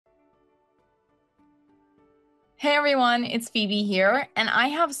Hey everyone, it's Phoebe here, and I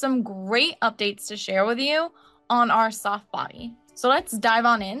have some great updates to share with you on our soft body. So let's dive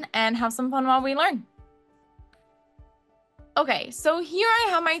on in and have some fun while we learn. Okay, so here I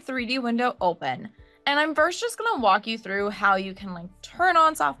have my 3D window open, and I'm first just gonna walk you through how you can turn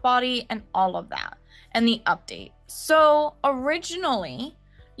on soft body and all of that, and the update. So originally,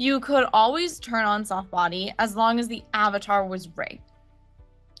 you could always turn on soft body as long as the avatar was rigged,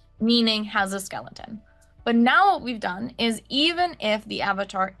 meaning has a skeleton. But now what we've done is even if the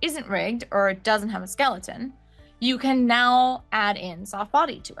avatar isn't rigged or it doesn't have a skeleton, you can now add in soft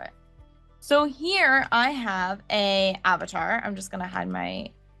body to it. So here I have a avatar. I'm just gonna hide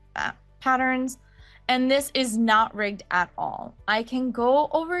my patterns. And this is not rigged at all. I can go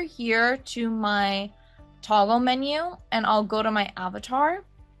over here to my toggle menu and I'll go to my avatar.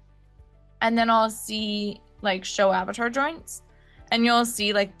 And then I'll see show avatar joints. And you'll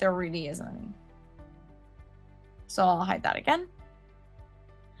see there really isn't any. So I'll hide that again.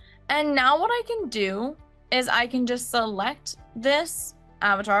 And now what I can do is I can just select this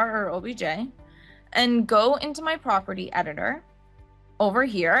avatar or OBJ and go into my property editor over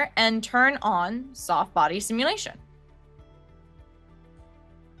here and turn on soft body simulation.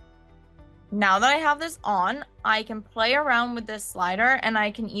 Now that I have this on, I can play around with this slider and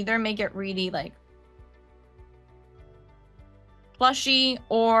I can either make it really plushy,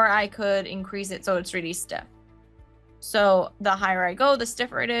 or I could increase it so it's really stiff. So the higher I go, the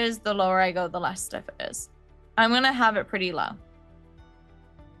stiffer it is. The lower I go, the less stiff it is. I'm going to have it pretty low.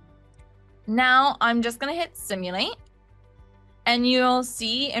 Now I'm just going to hit simulate. And you'll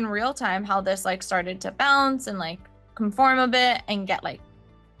see in real time how this started to bounce and conform a bit and get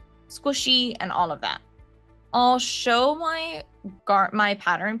squishy and all of that. I'll show my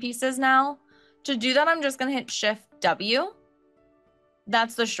pattern pieces now. To do that, I'm just going to hit Shift W.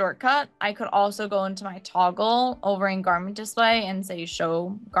 That's the shortcut. I could also go into my toggle over in garment display and say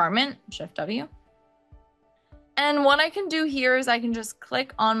show garment, Shift W. And what I can do here is I can just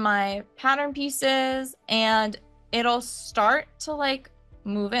click on my pattern pieces and it'll start to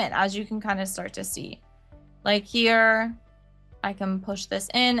move in, as you can kind of start to see. Here, I can push this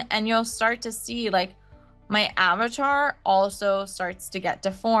in and you'll start to see my avatar also starts to get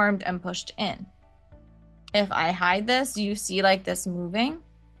deformed and pushed in. If I hide this, you see this moving.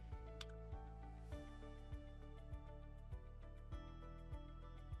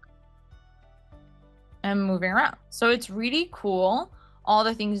 And moving around. So it's really cool, all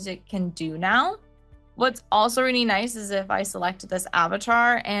the things it can do now. What's also really nice is if I select this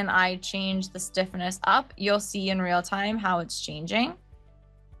avatar and I change the stiffness up, you'll see in real time how it's changing.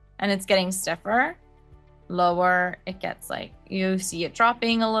 And it's getting stiffer. Lower, it gets you see it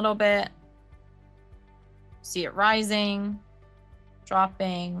dropping a little bit. See it rising,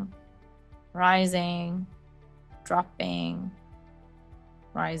 dropping, rising, dropping,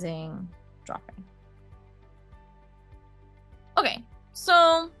 rising, dropping. Okay,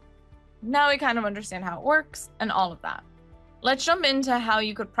 so now we kind of understand how it works and all of that. Let's jump into how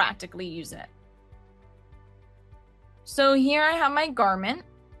you could practically use it. So here I have my garment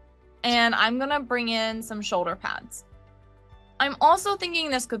and I'm gonna bring in some shoulder pads. I'm also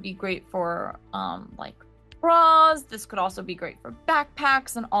thinking this could be great for bras. This could also be great for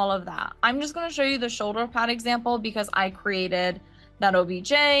backpacks and all of that. I'm just going to show you the shoulder pad example because I created that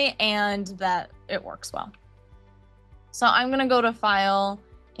OBJ and that it works well. So I'm going to go to File,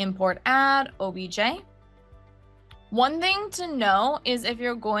 Import Add, OBJ. One thing to know is if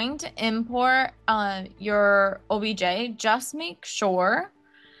you're going to import your OBJ, just make sure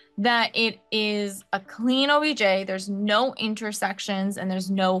that it is a clean OBJ, there's no intersections, and there's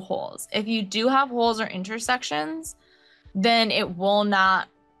no holes. If you do have holes or intersections, then it will not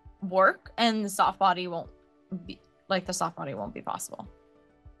work and the soft body won't be possible.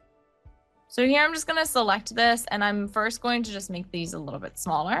 So here I'm just gonna select this and I'm first going to just make these a little bit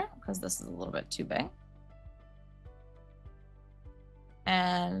smaller because this is a little bit too big.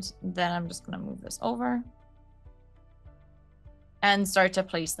 And then I'm just gonna move this over and start to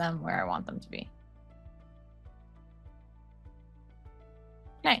place them where I want them to be.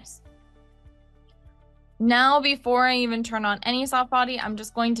 Nice. Now, before I even turn on any soft body, I'm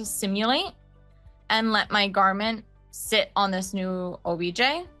just going to simulate and let my garment sit on this new OBJ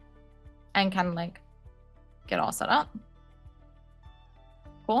and kind of get all set up.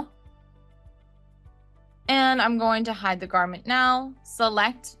 Cool. And I'm going to hide the garment now,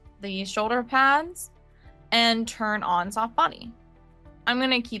 select the shoulder pads, and turn on soft body. I'm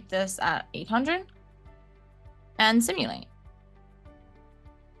going to keep this at 800 and simulate.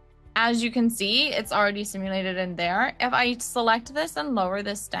 As you can see, it's already simulated in there. If I select this and lower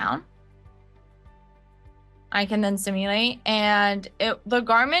this down, I can then simulate, and the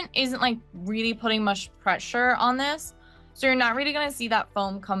garment isn't like really putting much pressure on this, so you're not really gonna see that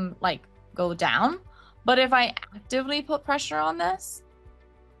foam come like go down. But if I actively put pressure on this,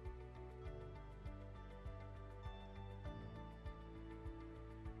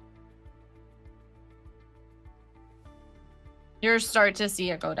 you'll start to see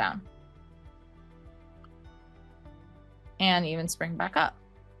it go down and even spring back up.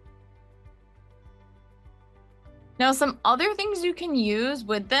 Now, some other things you can use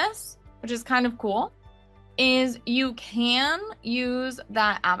with this, which is kind of cool, is you can use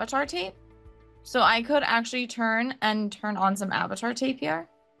that avatar tape. So I could actually turn on some avatar tape here.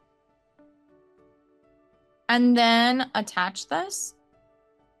 And then attach this.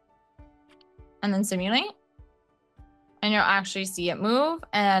 And then simulate. And you'll actually see it move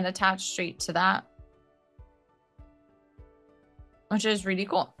and attach straight to that, which is really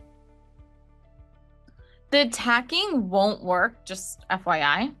cool. The tacking won't work, just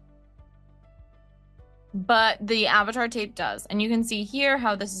FYI. But the avatar tape does. And you can see here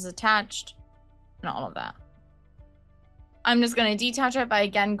how this is attached and all of that. I'm just going to detach it by,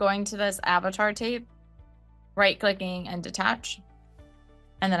 again, going to this avatar tape, right-clicking and detach.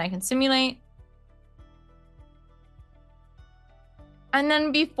 And then I can simulate. And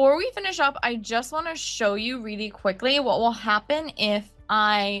then before we finish up, I just want to show you really quickly what will happen if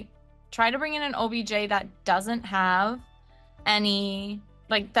I try to bring in an OBJ that doesn't have any,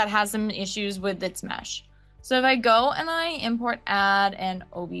 like that has some issues with its mesh. So if I go and I import add an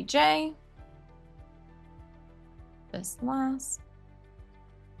OBJ, this last,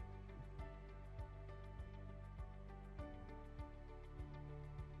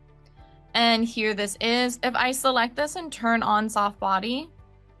 and here this is, if I select this and turn on soft body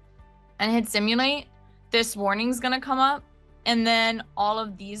and hit simulate, this warning is going to come up. And then all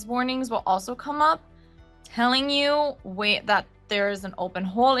of these warnings will also come up telling you that there's an open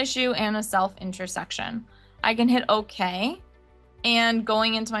hole issue and a self intersection. I can hit OK. And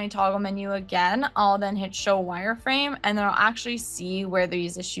going into my toggle menu again, I'll then hit show wireframe, and then I'll actually see where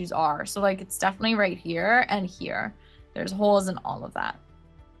these issues are. So like it's definitely right here and here. There's holes in all of that.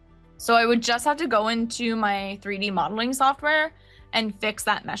 So I would just have to go into my 3D modeling software and fix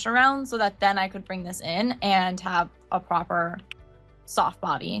that mesh around so that then I could bring this in and have a proper soft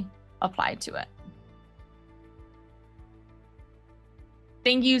body applied to it.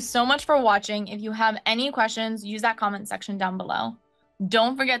 Thank you so much for watching. If you have any questions, use that comment section down below.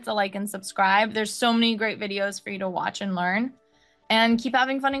 Don't forget to like and subscribe. There's so many great videos for you to watch and learn. And keep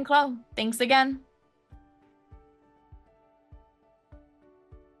having fun in CLO. Thanks again.